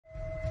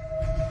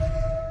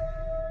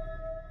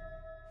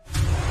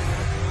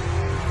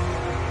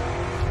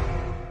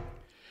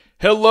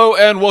Hello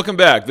and welcome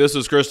back. This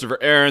is Christopher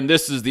Aaron.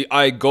 This is the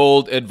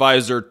iGold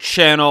Advisor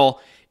channel.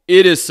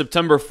 It is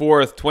September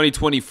 4th,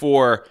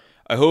 2024.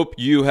 I hope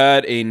you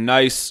had a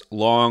nice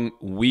long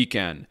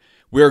weekend.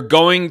 We're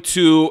going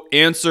to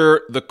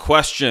answer the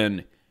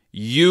question,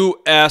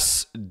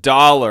 US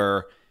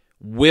dollar,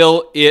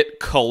 will it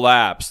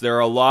collapse? There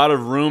are a lot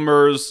of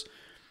rumors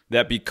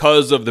that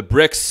because of the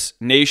BRICS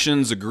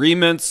nations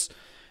agreements,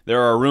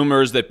 there are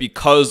rumors that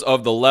because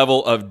of the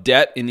level of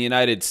debt in the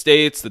United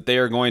States, that they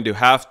are going to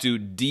have to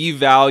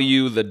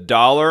devalue the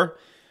dollar,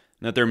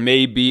 and that there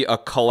may be a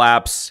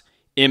collapse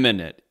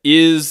imminent.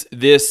 Is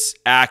this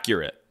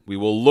accurate? We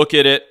will look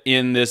at it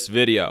in this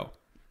video.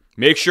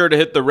 Make sure to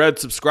hit the red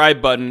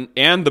subscribe button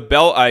and the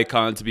bell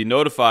icon to be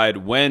notified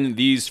when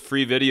these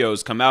free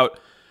videos come out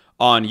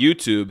on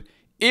YouTube.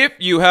 If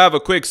you have a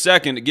quick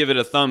second to give it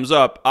a thumbs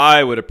up,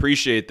 I would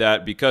appreciate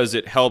that because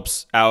it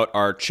helps out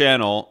our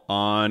channel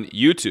on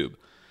YouTube.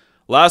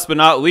 Last but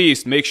not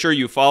least, make sure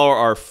you follow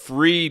our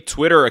free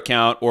Twitter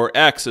account, or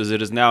X as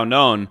it is now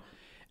known,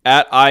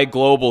 at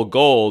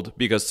iGlobalGold,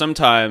 because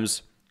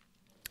sometimes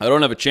I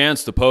don't have a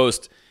chance to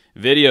post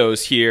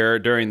videos here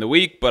during the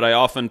week, but I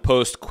often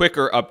post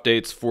quicker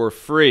updates for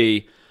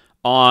free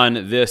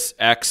on this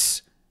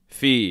X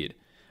feed.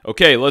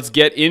 Okay, let's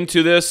get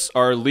into this.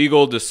 Our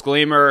legal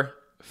disclaimer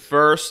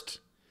first,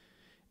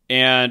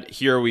 and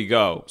here we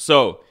go.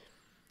 So,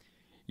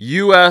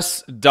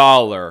 US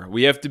dollar.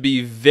 We have to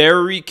be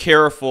very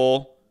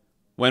careful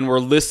when we're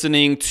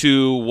listening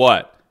to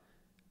what?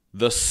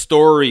 The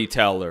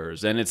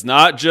storytellers. And it's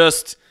not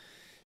just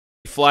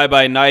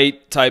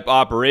fly-by-night type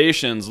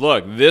operations.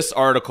 Look, this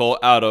article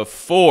out of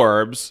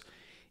Forbes,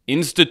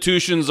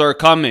 institutions are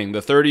coming. The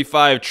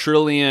 $35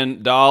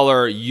 trillion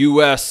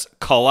US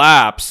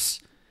collapse.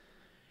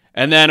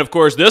 And then, of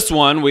course, this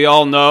one we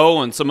all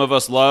know, and some of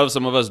us love,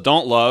 some of us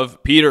don't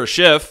love. Peter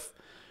Schiff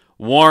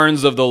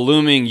warns of the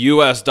looming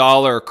US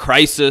dollar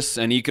crisis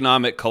and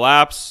economic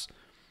collapse.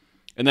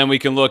 And then we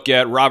can look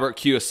at Robert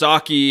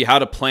Kiyosaki, how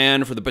to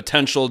plan for the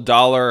potential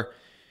dollar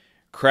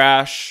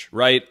crash,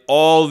 right?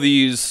 All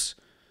these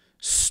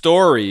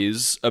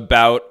stories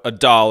about a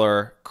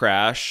dollar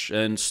crash,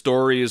 and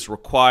stories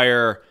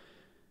require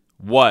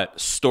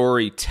what?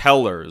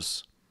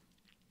 Storytellers.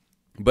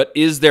 But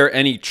is there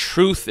any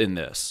truth in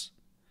this?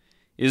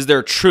 Is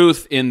there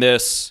truth in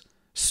this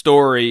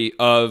story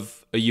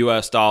of a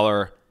US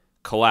dollar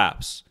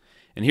collapse?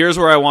 And here's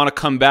where I want to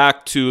come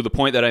back to the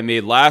point that I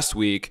made last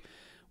week,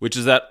 which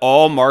is that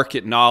all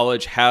market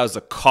knowledge has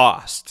a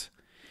cost.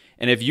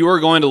 And if you are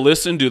going to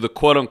listen to the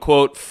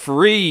quote-unquote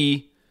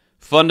free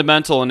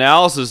fundamental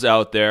analysis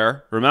out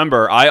there,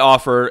 remember, I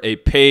offer a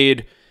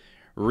paid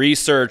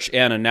research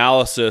and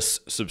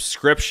analysis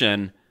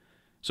subscription.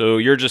 So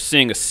you're just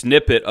seeing a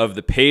snippet of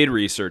the paid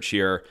research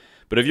here.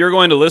 But if you're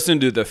going to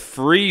listen to the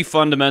free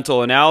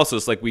fundamental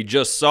analysis like we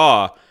just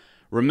saw,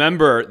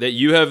 remember that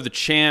you have the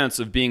chance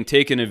of being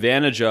taken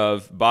advantage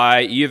of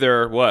by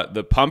either what?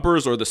 The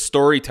pumpers or the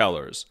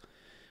storytellers.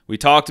 We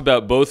talked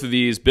about both of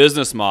these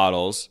business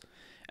models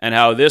and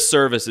how this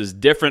service is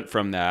different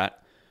from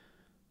that.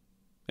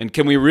 And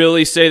can we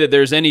really say that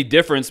there's any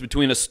difference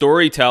between a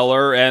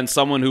storyteller and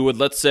someone who would,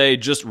 let's say,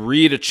 just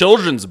read a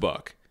children's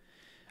book?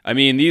 I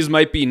mean, these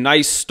might be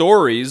nice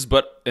stories,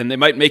 and they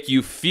might make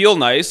you feel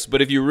nice, but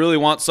if you really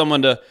want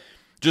someone to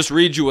just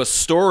read you a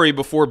story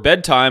before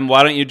bedtime,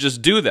 why don't you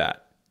just do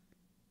that?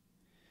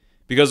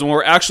 Because when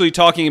we're actually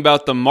talking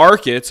about the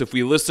markets, if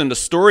we listen to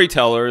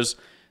storytellers,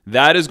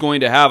 that is going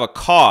to have a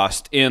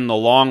cost in the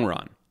long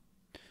run.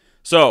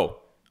 So,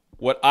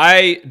 what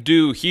I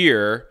do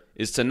here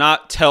is to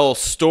not tell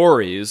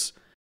stories.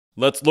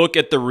 Let's look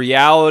at the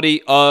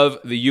reality of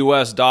the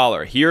US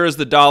dollar. Here is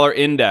the dollar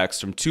index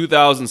from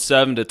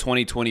 2007 to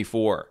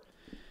 2024.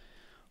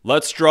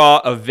 Let's draw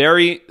a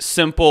very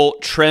simple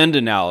trend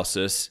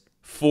analysis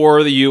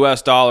for the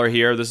US dollar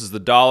here. This is the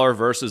dollar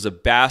versus a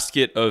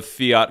basket of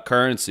fiat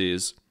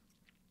currencies.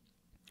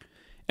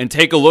 And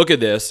take a look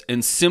at this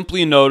and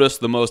simply notice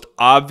the most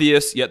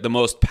obvious yet the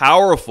most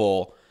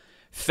powerful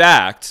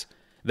fact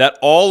that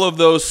all of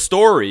those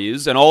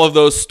stories and all of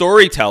those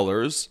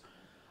storytellers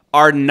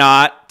are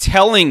not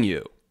telling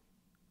you.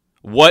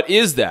 What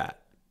is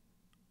that?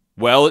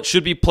 Well, it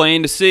should be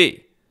plain to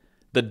see.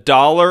 The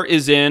dollar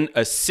is in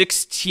a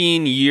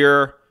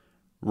 16-year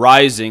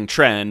rising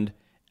trend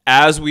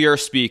as we are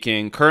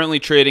speaking, currently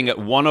trading at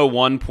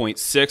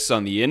 101.6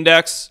 on the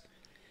index.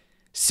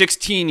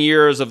 16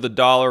 years of the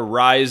dollar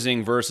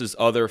rising versus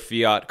other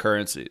fiat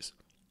currencies.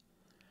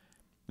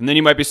 And then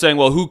you might be saying,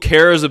 well, who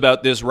cares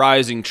about this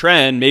rising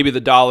trend? Maybe the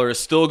dollar is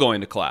still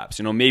going to collapse.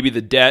 You know, maybe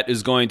the debt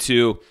is going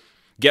to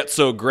get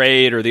so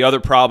great, or the other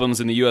problems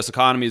in the U.S.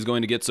 economy is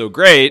going to get so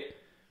great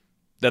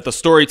that the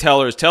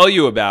storytellers tell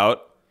you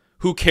about.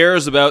 Who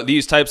cares about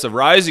these types of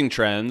rising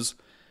trends?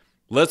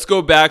 Let's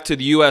go back to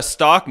the U.S.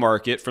 stock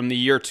market from the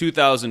year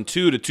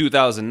 2002 to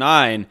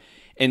 2009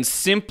 and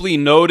simply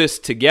notice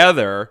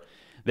together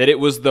that it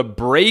was the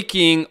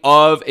breaking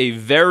of a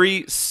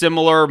very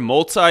similar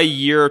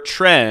multi-year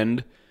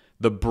trend,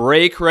 the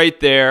break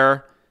right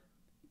there,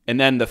 and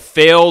then the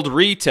failed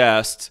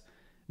retest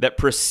that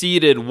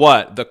preceded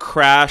what? The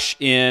crash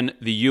in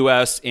the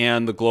US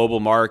and the global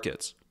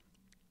markets.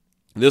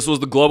 This was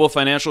the global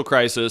financial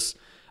crisis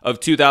of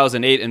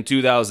 2008 and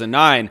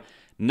 2009.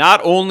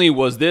 Not only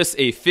was this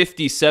a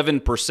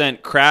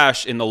 57%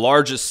 crash in the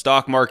largest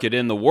stock market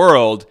in the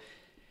world,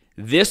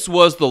 this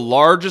was the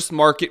largest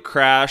market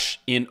crash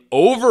in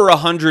over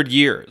 100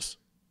 years.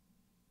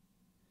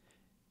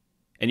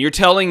 And you're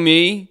telling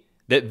me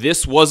that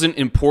this wasn't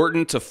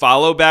important to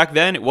follow back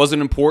then? It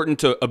wasn't important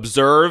to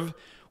observe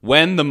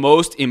when the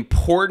most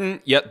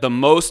important yet the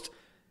most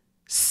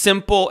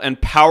simple and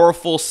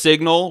powerful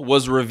signal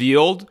was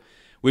revealed,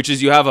 which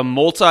is you have a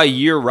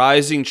multi-year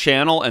rising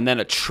channel and then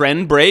a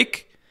trend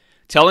break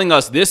telling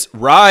us this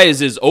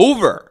rise is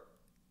over.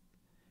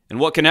 And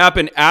what can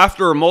happen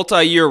after a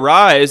multi-year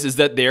rise is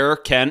that there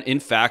can, in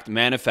fact,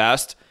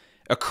 manifest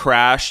a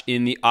crash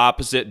in the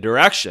opposite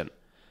direction.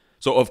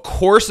 So, of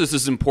course, this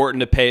is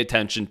important to pay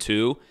attention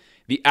to,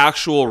 the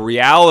actual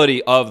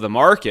reality of the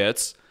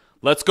markets.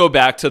 Let's go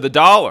back to the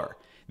dollar.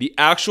 The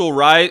actual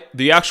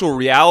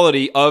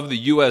reality of the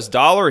US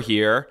dollar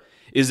here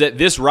is that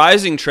this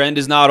rising trend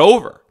is not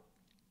over.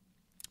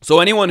 So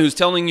anyone who's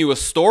telling you a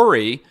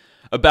story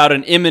about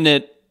an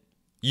imminent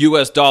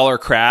US dollar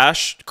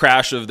crash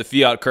of the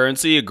fiat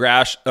currency, a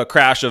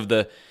crash of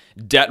the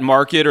debt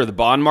market or the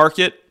bond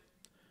market,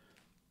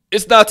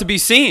 it's not to be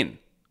seen.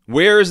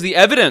 Where is the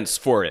evidence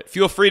for it?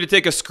 Feel free to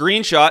take a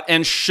screenshot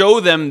and show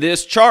them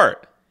this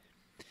chart.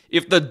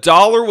 If the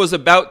dollar was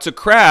about to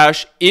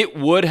crash, it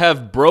would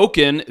have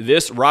broken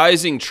this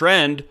rising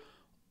trend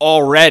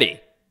already.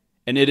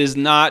 And it is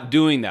not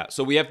doing that.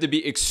 So we have to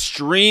be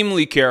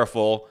extremely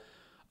careful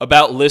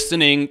about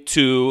listening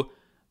to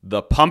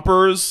the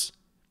pumpers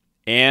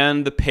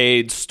and the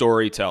paid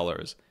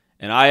storytellers.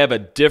 And I have a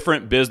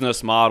different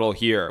business model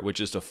here, which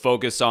is to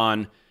focus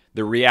on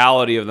the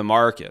reality of the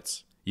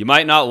markets. You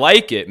might not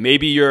like it.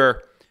 Maybe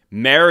you're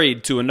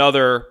married to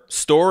another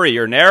story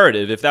or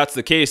narrative. If that's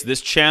the case,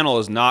 this channel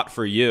is not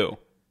for you.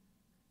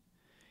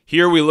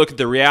 Here we look at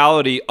the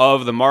reality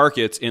of the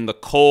markets in the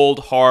cold,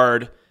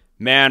 hard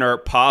manner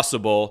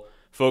possible,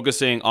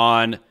 focusing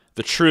on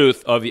the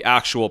truth of the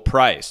actual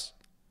price.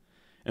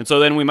 And so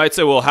then we might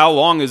say, well, how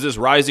long is this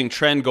rising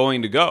trend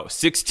going to go?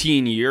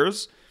 16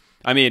 years?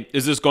 I mean,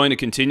 is this going to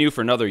continue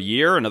for another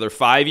year, another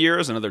 5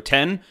 years, another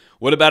 10?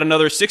 What about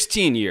another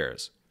 16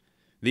 years?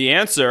 The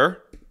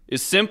answer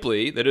is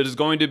simply that it is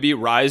going to be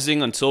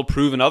rising until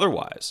proven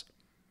otherwise.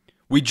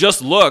 We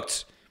just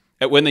looked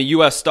at when the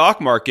US stock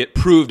market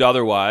proved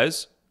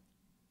otherwise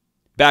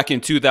back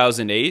in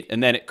 2008,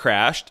 and then it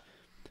crashed.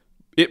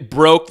 It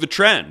broke the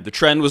trend. The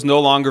trend was no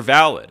longer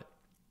valid.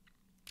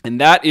 And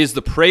that is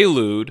the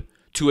prelude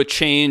to a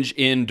change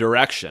in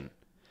direction.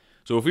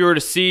 So if we were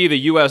to see the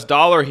US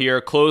dollar here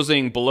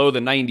closing below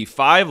the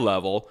 95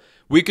 level,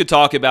 we could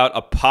talk about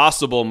a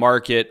possible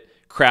market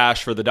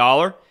crash for the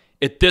dollar.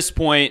 At this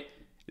point,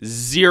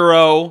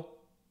 zero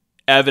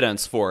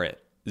evidence for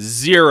it.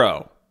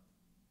 Zero.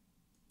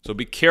 So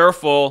be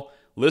careful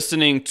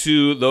listening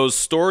to those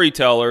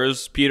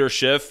storytellers, Peter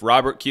Schiff,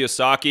 Robert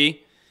Kiyosaki,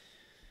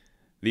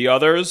 the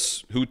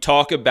others who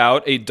talk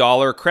about a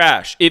dollar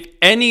crash. If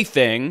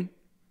anything,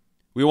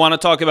 we want to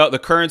talk about the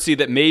currency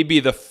that may be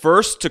the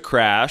first to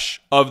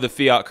crash of the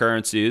fiat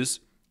currencies.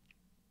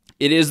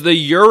 It is the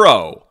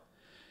euro.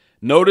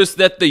 Notice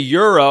that the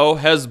euro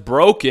has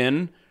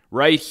broken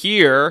right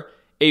here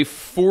a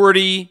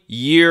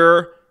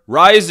 40-year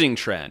rising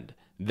trend.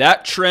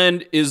 That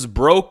trend is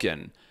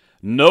broken.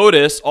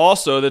 Notice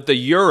also that the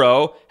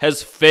euro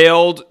has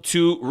failed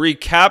to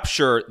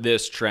recapture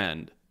this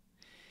trend.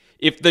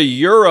 If the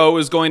euro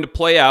is going to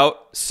play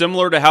out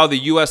similar to how the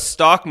US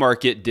stock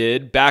market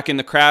did back in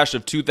the crash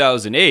of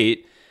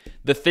 2008,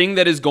 the thing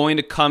that is going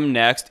to come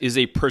next is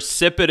a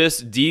precipitous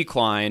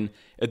decline,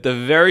 at the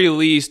very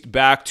least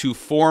back to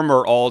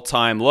former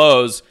all-time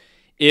lows,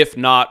 if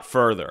not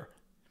further.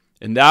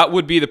 And that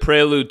would be the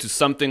prelude to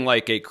something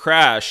like a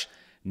crash,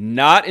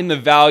 not in the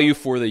value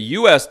for the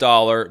US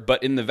dollar,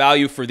 but in the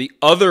value for the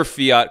other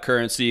fiat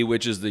currency,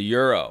 which is the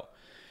euro.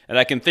 And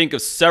I can think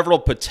of several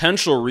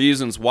potential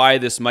reasons why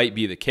this might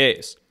be the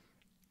case.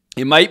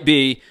 It might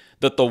be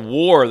that the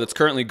war that's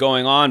currently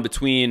going on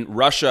between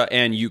Russia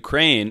and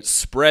Ukraine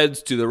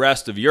spreads to the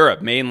rest of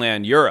Europe,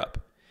 mainland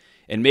Europe.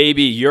 And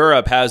maybe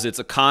Europe has its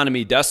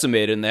economy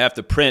decimated and they have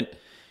to print,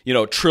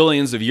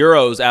 trillions of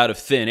euros out of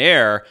thin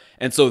air.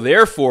 And so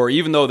therefore,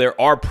 even though there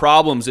are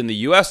problems in the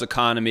US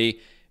economy,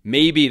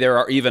 maybe there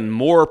are even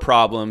more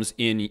problems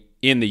in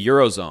the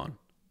Eurozone.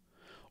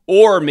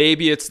 Or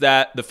maybe it's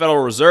that the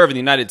Federal Reserve in the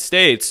United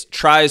States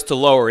tries to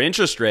lower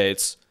interest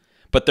rates,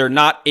 but they're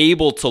not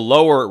able to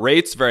lower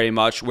rates very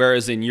much,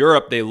 whereas in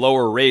Europe, they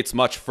lower rates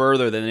much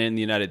further than in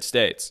the United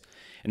States.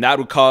 And that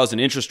would cause an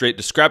interest rate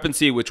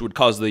discrepancy, which would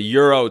cause the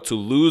euro to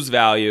lose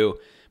value,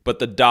 but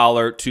the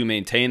dollar to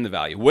maintain the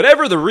value.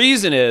 Whatever the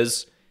reason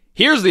is,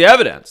 here's the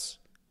evidence.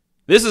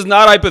 This is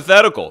not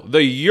hypothetical.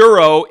 The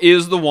euro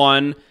is the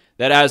one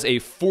that has a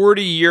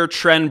 40-year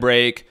trend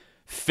break,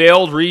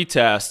 failed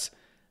retest.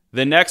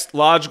 The next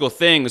logical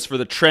thing is for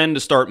the trend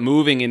to start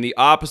moving in the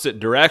opposite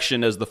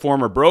direction as the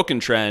former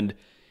broken trend,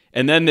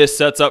 and then this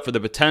sets up for the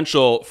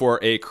potential for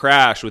a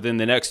crash within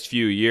the next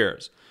few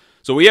years.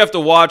 So we have to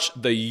watch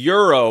the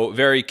euro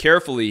very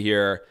carefully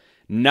here,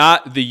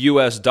 not the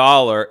US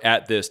dollar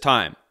at this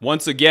time.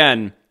 Once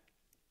again,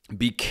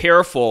 be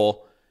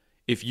careful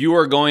if you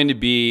are going to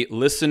be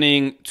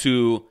listening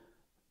to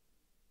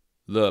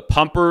the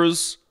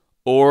pumpers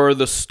or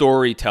the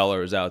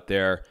storytellers out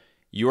there.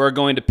 You are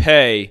going to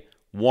pay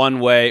one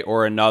way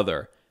or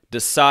another.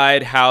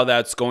 Decide how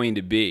that's going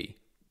to be.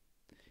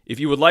 If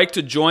you would like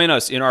to join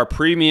us in our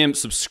premium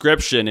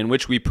subscription in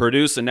which we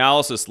produce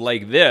analysis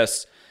like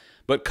this,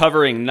 but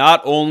covering not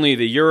only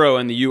the euro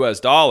and the US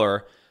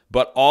dollar,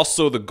 but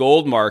also the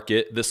gold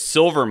market, the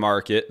silver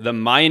market, the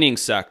mining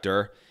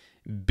sector,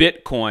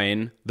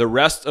 Bitcoin, the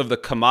rest of the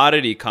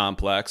commodity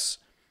complex,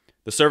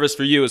 the service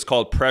for you is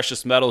called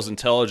Precious Metals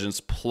Intelligence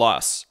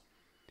Plus.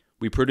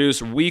 We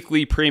produce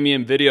weekly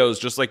premium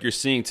videos just like you're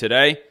seeing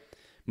today,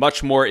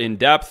 much more in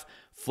depth.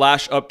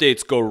 Flash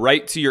updates go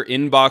right to your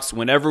inbox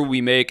whenever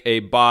we make a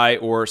buy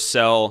or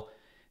sell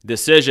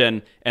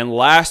decision. And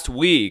last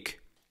week,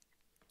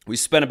 we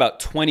spent about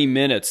 20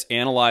 minutes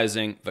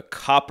analyzing the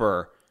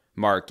copper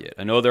market.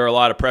 I know there are a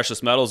lot of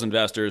precious metals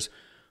investors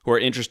who are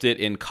interested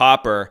in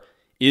copper.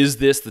 Is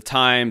this the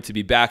time to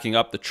be backing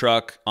up the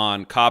truck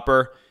on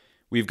copper?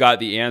 We've got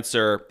the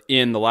answer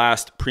in the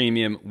last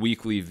premium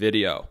weekly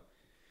video.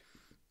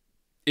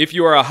 If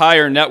you are a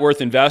higher net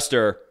worth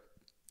investor,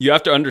 you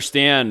have to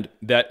understand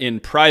that in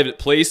private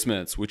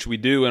placements, which we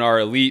do in our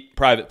elite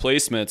private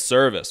placement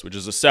service, which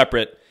is a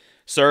separate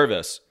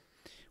service,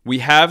 we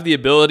have the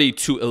ability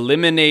to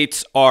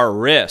eliminate our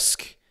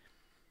risk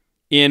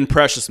in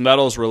precious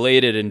metals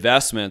related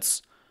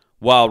investments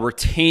while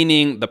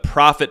retaining the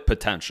profit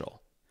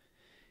potential.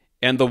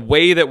 And the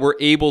way that we're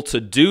able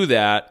to do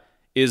that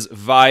is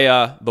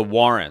via the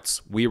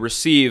warrants. We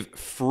receive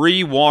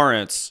free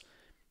warrants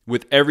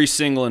with every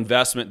single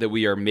investment that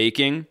we are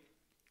making.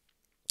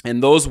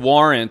 And those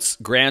warrants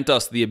grant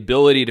us the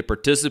ability to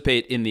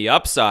participate in the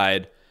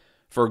upside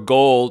for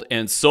gold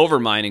and silver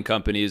mining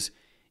companies,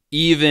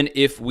 even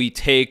if we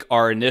take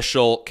our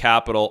initial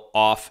capital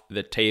off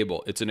the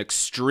table. It's an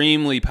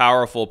extremely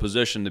powerful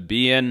position to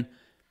be in.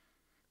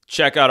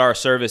 Check out our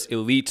service,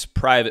 Elite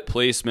Private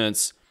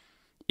Placements,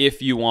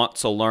 if you want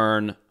to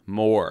learn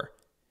more.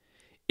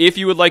 If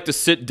you would like to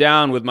sit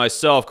down with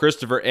myself,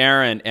 Christopher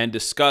Aaron, and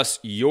discuss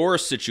your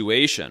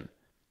situation,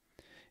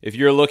 if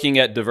you're looking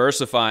at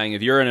diversifying,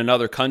 if you're in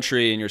another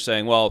country and you're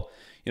saying, well,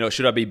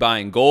 should I be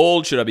buying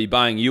gold? Should I be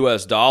buying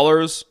US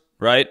dollars,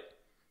 right?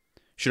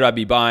 Should I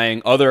be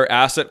buying other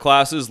asset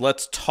classes?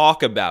 Let's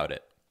talk about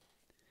it.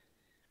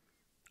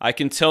 I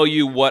can tell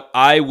you what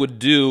I would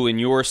do in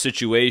your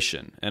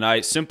situation, and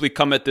I simply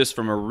come at this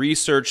from a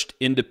researched,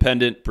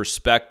 independent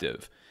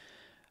perspective.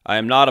 I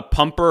am not a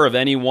pumper of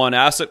any one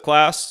asset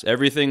class.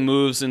 Everything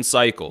moves in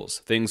cycles.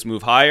 Things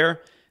move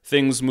higher,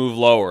 things move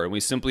lower, and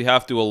we simply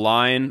have to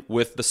align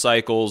with the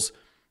cycles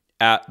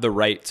at the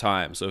right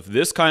time. So if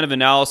this kind of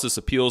analysis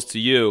appeals to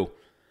you,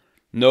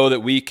 know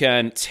that we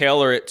can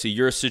tailor it to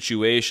your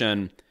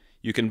situation.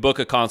 You can book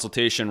a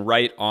consultation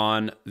right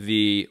on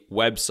the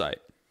website.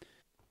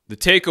 The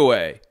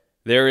takeaway,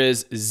 there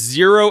is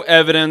zero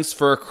evidence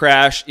for a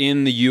crash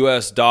in the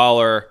US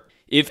dollar.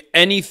 If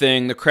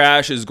anything, the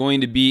crash is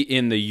going to be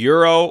in the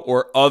euro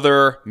or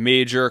other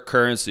major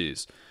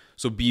currencies.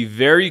 So be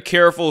very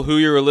careful who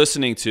you're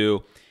listening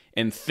to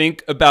and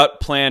think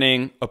about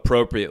planning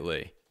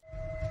appropriately.